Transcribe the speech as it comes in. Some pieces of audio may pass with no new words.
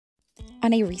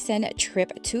On a recent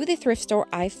trip to the thrift store,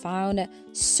 I found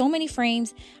so many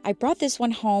frames. I brought this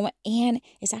one home and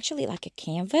it's actually like a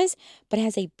canvas, but it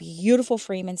has a beautiful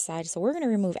frame inside. So we're going to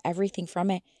remove everything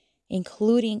from it,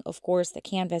 including, of course, the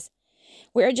canvas.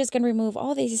 We're just going to remove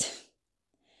all these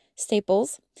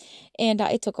staples, and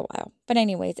it took a while. But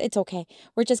anyways, it's okay.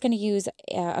 We're just going to use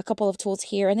a couple of tools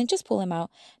here and then just pull them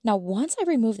out. Now, once I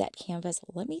remove that canvas,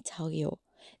 let me tell you,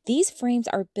 these frames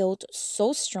are built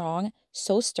so strong,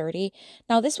 so sturdy.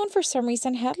 Now, this one, for some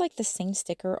reason, had like the same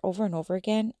sticker over and over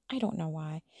again. I don't know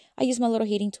why. I used my little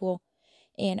heating tool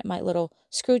and my little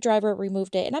screwdriver,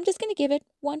 removed it. And I'm just going to give it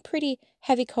one pretty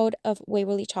heavy coat of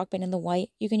Waverly chalk pen in the white.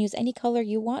 You can use any color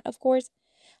you want, of course.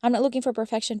 I'm not looking for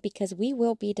perfection because we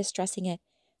will be distressing it.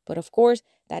 But of course,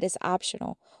 that is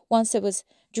optional. Once it was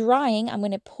drying, I'm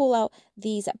going to pull out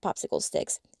these popsicle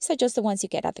sticks. These are just the ones you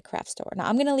get at the craft store. Now,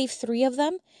 I'm going to leave 3 of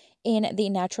them in the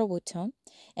natural wood tone.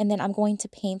 And then I'm going to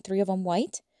paint 3 of them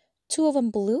white, 2 of them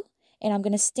blue, and I'm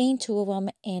going to stain 2 of them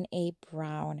in a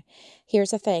brown.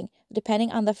 Here's the thing.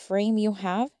 Depending on the frame you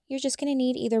have, you're just going to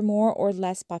need either more or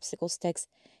less popsicle sticks.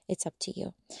 It's up to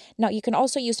you. Now, you can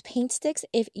also use paint sticks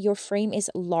if your frame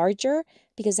is larger,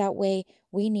 because that way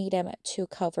we need them to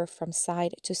cover from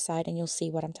side to side, and you'll see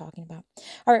what I'm talking about.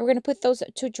 All right, we're going to put those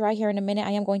to dry here in a minute.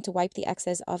 I am going to wipe the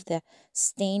excess of the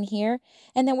stain here,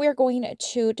 and then we're going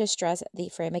to distress the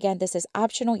frame. Again, this is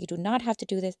optional. You do not have to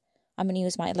do this. I'm going to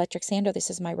use my electric sander. This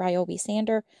is my Ryobi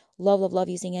sander. Love, love, love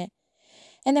using it.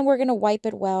 And then we're going to wipe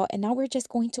it well, and now we're just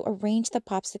going to arrange the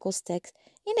popsicle sticks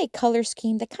in a color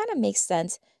scheme that kind of makes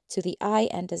sense to the eye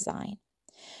and design.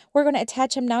 We're going to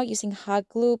attach them now using hot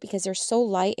glue because they're so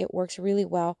light, it works really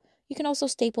well. You can also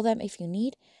staple them if you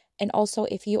need, and also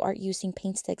if you are using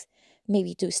paint sticks,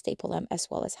 maybe do staple them as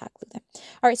well as hot glue them.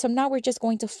 All right, so now we're just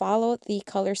going to follow the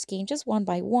color scheme just one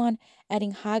by one,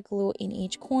 adding hot glue in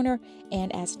each corner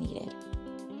and as needed.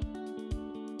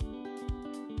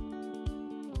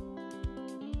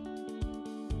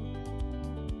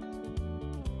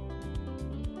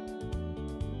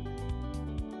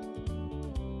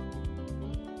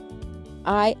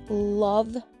 I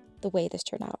love the way this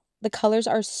turned out. The colors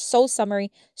are so summery,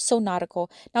 so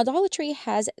nautical. Now, Dollar Tree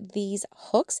has these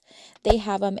hooks. They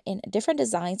have them in different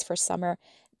designs for summer.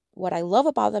 What I love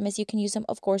about them is you can use them,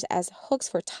 of course, as hooks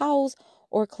for towels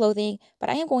or clothing.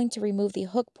 But I am going to remove the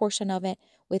hook portion of it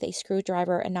with a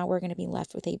screwdriver. And now we're going to be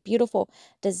left with a beautiful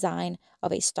design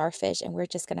of a starfish. And we're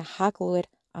just going to hot glue it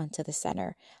onto the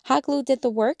center. Hot glue did the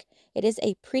work. It is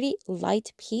a pretty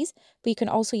light piece, but you can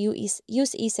also use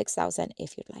E6000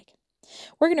 if you'd like.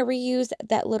 We're going to reuse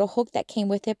that little hook that came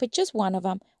with it, but just one of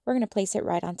them. We're going to place it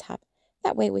right on top.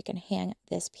 That way we can hang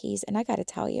this piece. And I got to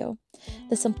tell you,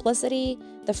 the simplicity,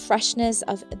 the freshness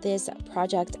of this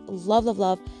project, love, love,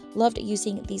 love. Loved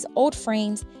using these old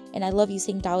frames, and I love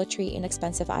using Dollar Tree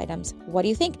inexpensive items. What do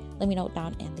you think? Let me know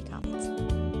down in the comments.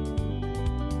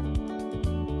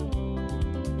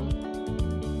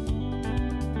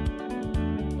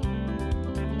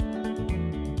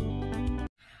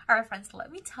 All right, friends,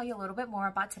 let me tell you a little bit more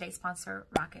about today's sponsor,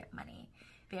 Rocket Money.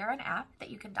 They are an app that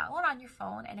you can download on your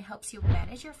phone, and it helps you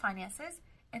manage your finances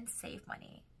and save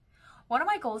money. One of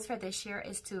my goals for this year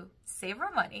is to save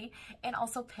more money and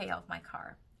also pay off my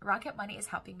car. Rocket Money is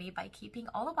helping me by keeping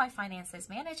all of my finances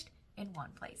managed in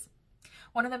one place.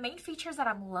 One of the main features that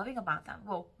I'm loving about them,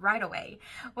 well, right away,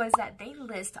 was that they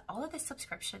list all of the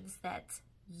subscriptions that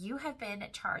you have been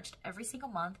charged every single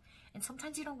month, and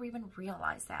sometimes you don't even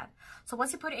realize that. So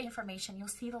once you put in information, you'll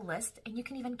see the list, and you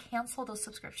can even cancel those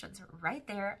subscriptions right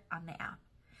there on the app.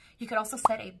 You could also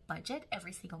set a budget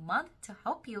every single month to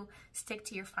help you stick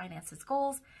to your finances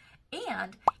goals.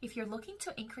 And if you're looking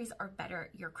to increase or better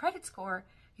your credit score,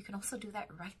 you can also do that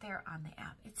right there on the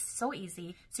app. It's so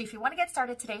easy. So if you want to get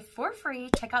started today for free,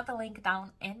 check out the link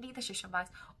down in the description box,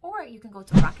 or you can go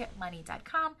to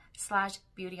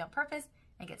rocketmoney.com/beautyonpurpose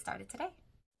and get started today.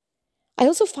 I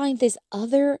also find this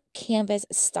other canvas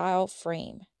style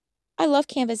frame. I love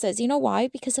canvases. You know why?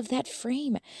 Because of that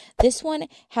frame. This one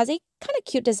has a kind of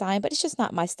cute design, but it's just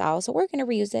not my style. So we're going to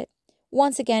reuse it.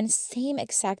 Once again, same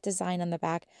exact design on the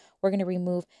back. We're going to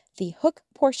remove the hook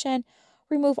portion,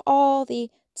 remove all the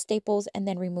staples, and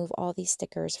then remove all these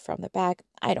stickers from the back.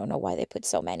 I don't know why they put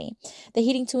so many. The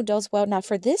heating tool does well. Now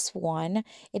for this one,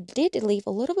 it did leave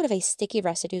a little bit of a sticky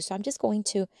residue, so I'm just going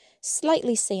to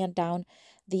slightly sand down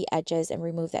the edges and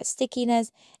remove that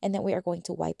stickiness, and then we are going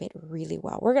to wipe it really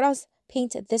well. We're going to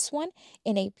paint this one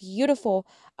in a beautiful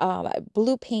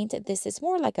blue paint. This is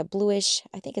more like a bluish,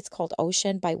 I think it's called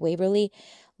Ocean by Waverly.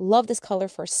 Love this color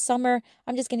for summer.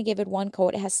 I'm just going to give it one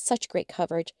coat. It has such great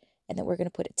coverage, and then we're going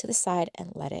to put it to the side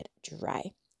and let it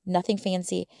dry. Nothing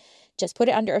fancy, Just put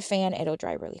it under a fan. It'll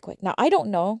dry really quick. Now, I don't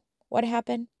know what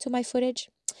happened to my footage,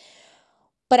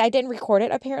 but I didn't record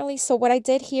it apparently. So what I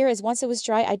did here is once it was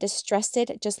dry, I distressed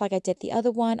it just like I did the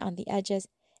other one on the edges.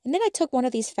 And then I took one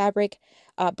of these fabric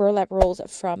burlap rolls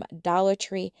from Dollar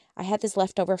Tree. I had this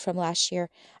left over from last year.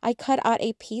 I cut out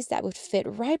a piece that would fit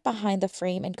right behind the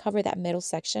frame and cover that middle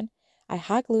section. I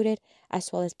hot glued it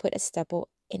as well as put a staple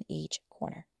in each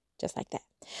corner, just like that.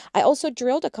 I also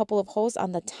drilled a couple of holes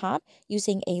on the top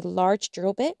using a large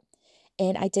drill bit.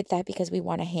 And I did that because we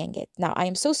want to hang it. Now, I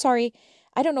am so sorry.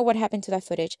 I don't know what happened to that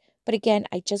footage. But again,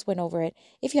 I just went over it.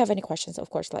 If you have any questions, of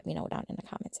course, let me know down in the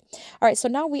comments. All right, so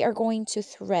now we are going to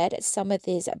thread some of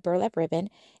this burlap ribbon.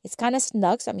 It's kind of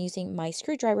snug, so I'm using my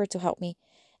screwdriver to help me.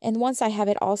 And once I have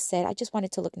it all set, I just want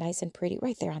it to look nice and pretty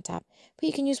right there on top. But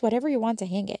you can use whatever you want to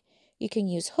hang it. You can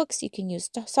use hooks. You can use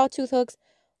sawtooth hooks,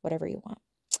 whatever you want.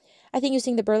 I think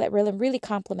using the burlap ribbon really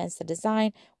complements the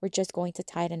design. We're just going to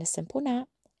tie it in a simple knot,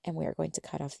 and we are going to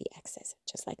cut off the excess,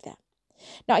 just like that.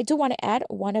 Now, I do want to add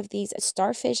one of these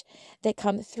starfish that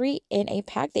come 3 in a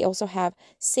pack. They also have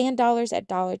sand dollars at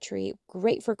Dollar Tree.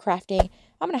 Great for crafting.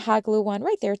 I'm going to hot glue one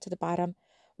right there to the bottom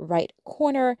right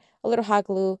corner. A little hot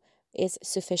glue is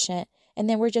sufficient. And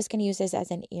then we're just going to use this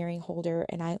as an earring holder.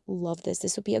 And I love this.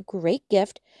 This would be a great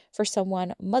gift for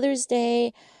someone Mother's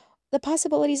Day. The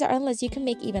possibilities are endless. You can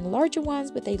make even larger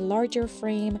ones with a larger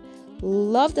frame.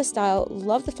 Love the style.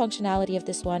 Love the functionality of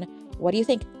this one. What do you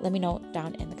think? Let me know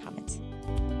down in the comments.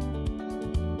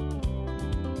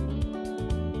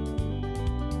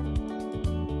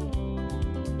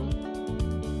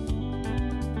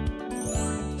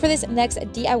 For this next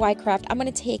DIY craft, I'm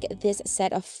going to take this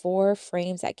set of 4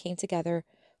 frames that came together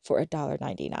for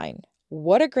 $1.99.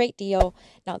 What a great deal.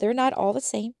 Now, they're not all the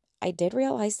same. I did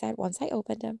realize that once I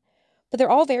opened them. But they're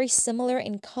all very similar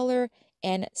in color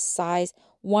and size.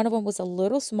 One of them was a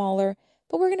little smaller,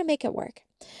 but we're going to make it work.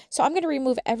 So I'm going to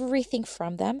remove everything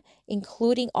from them,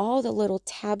 including all the little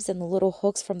tabs and the little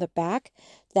hooks from the back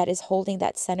that is holding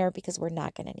that center because we're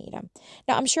not going to need them.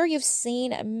 Now, I'm sure you've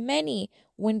seen many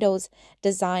windows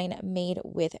design made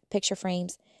with picture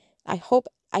frames. I hope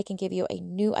I can give you a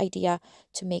new idea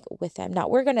to make with them. Now,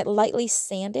 we're going to lightly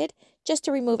sand it just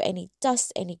to remove any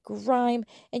dust, any grime,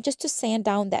 and just to sand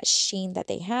down that sheen that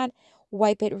they had.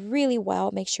 Wipe it really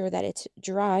well, make sure that it's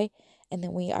dry, and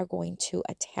then we are going to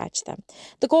attach them.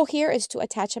 The goal here is to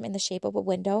attach them in the shape of a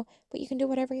window, but you can do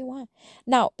whatever you want.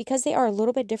 Now, because they are a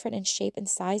little bit different in shape and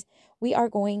size, we are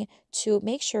going to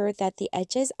make sure that the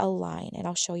edges align, and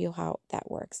I'll show you how that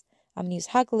works. I'm going to use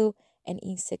hot glue and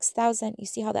E6000. You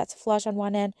see how that's flush on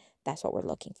one end? That's what we're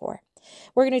looking for.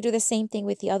 We're going to do the same thing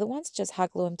with the other ones, just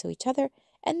hot glue them to each other,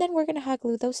 and then we're going to hot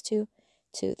glue those two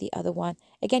to the other one.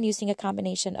 Again, using a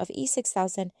combination of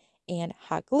E6000 and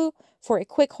hot glue for a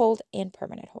quick hold and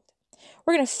permanent hold.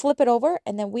 We're going to flip it over,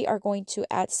 and then we are going to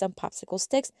add some popsicle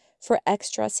sticks for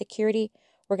extra security.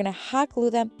 We're going to hot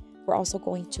glue them. We're also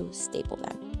going to staple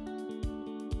them.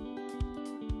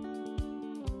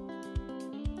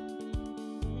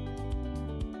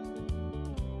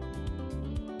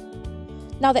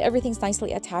 Now that everything's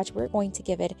nicely attached, we're going to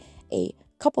give it a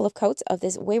couple of coats of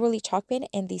this Waverly chalk paint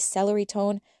in the celery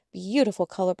tone. Beautiful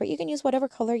color, but you can use whatever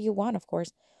color you want, of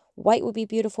course. White would be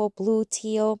beautiful, blue,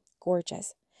 teal,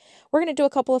 gorgeous. We're going to do a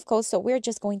couple of coats, so we're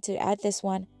just going to add this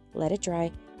one, let it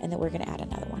dry, and then we're going to add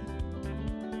another one.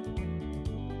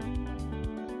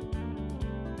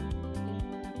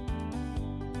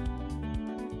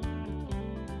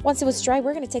 Once it was dry,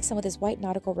 we're going to take some of this white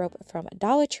nautical rope from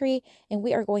Dollar Tree, and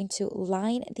we are going to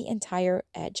line the entire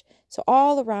edge. So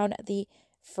all around the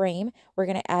frame, we're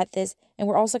going to add this, and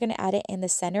we're also going to add it in the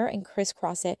center and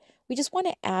crisscross it. We just want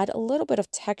to add a little bit of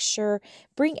texture,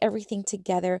 bring everything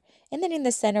together, and then in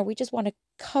the center, we just want to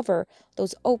cover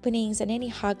those openings and any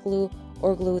hot glue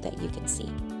or glue that you can see.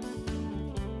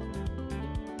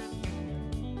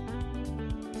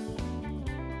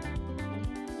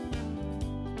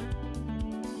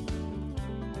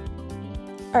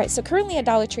 All right, so currently at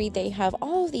Dollar Tree, they have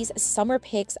all of these summer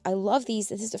picks. I love these.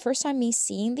 This is the first time me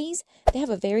seeing these. They have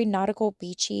a very nautical,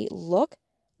 beachy look.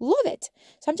 Love it.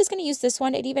 So I'm just going to use this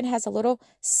one. It even has a little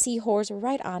seahorse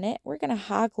right on it. We're going to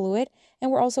hot glue it, and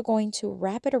we're also going to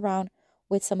wrap it around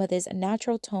with some of this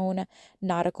natural tone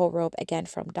nautical rope, again,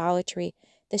 from Dollar Tree.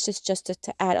 This is just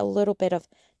to add a little bit of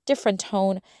different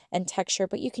tone and texture,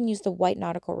 but you can use the white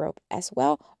nautical rope as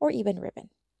well, or even ribbon.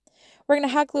 We're going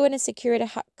to hot glue it and secure it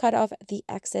to cut off the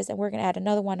excess, and we're going to add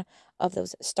another one of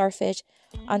those starfish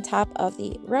on top of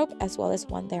the rope, as well as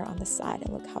one there on the side.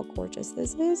 And look how gorgeous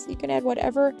this is. You can add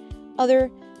whatever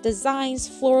other designs,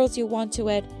 florals you want to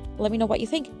it. Let me know what you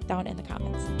think down in the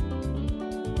comments.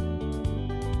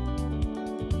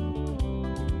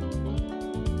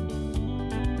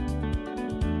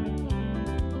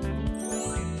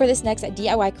 For this next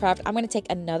DIY craft, I'm going to take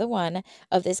another one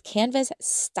of this canvas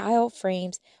style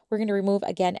frames. We're going to remove,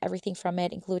 again, everything from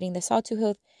it, including the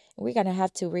sawtooth. We're going to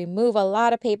have to remove a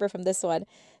lot of paper from this one.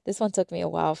 This one took me a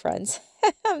while, friends.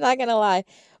 I'm not going to lie.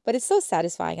 But it's so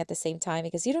satisfying at the same time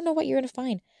because you don't know what you're going to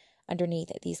find underneath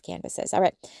these canvases. All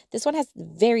right, this one has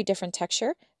very different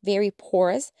texture, very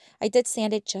porous. I did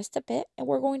sand it just a bit, and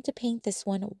we're going to paint this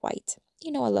one white.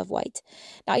 You know I love white.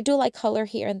 Now, I do like color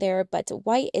here and there, but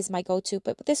white is my go-to.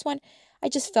 But with this one, I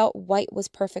just felt white was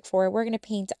perfect for it. We're going to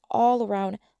paint all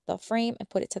around the frame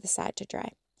and put it to the side to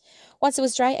dry. Once it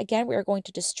was dry, again, we are going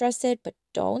to distress it, but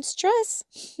don't stress.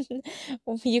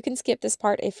 You can skip this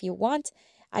part if you want.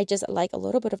 I just like a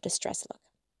little bit of distress look.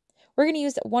 We're going to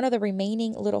use one of the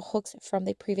remaining little hooks from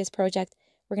the previous project.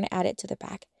 We're going to add it to the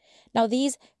back. Now,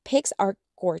 these picks are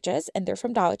gorgeous, and they're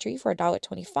from Dollar Tree for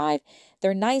 $1.25.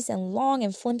 They're nice and long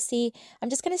and flimsy. I'm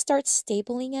just going to start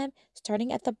stapling them,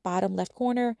 starting at the bottom left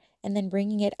corner and then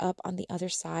bringing it up on the other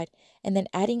side, and then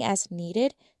adding as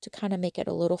needed to kind of make it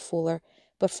a little fuller.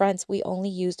 But friends, we only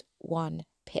used one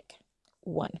pick.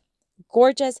 One.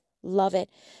 Gorgeous. Love it.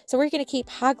 So we're going to keep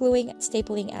hot gluing,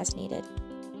 stapling as needed.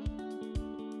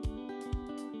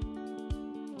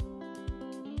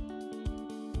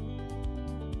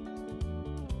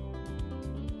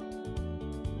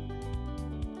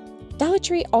 Dollar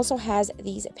Tree also has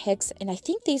these picks, and I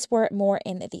think these were more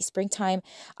in the springtime.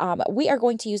 We are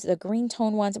going to use the green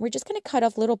tone ones, and we're just going to cut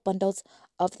off little bundles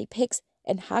of the picks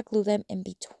and hot glue them in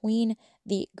between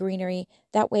the greenery.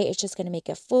 That way, it's just going to make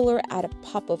it fuller, add a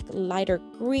pop of lighter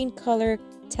green color,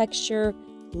 texture.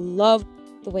 Love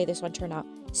the way this one turned out.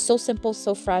 So simple,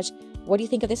 so fresh. What do you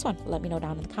think of this one? Let me know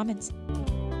down in the comments.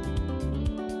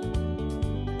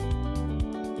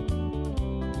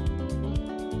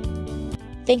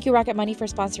 Thank you, Rocket Money, for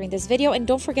sponsoring this video, and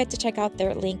don't forget to check out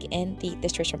their link in the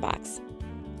description box.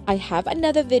 I have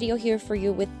another video here for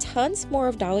you with tons more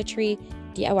of Dollar Tree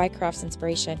DIY crafts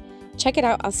inspiration. Check it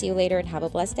out. I'll see you later and have a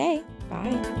blessed day.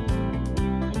 Bye.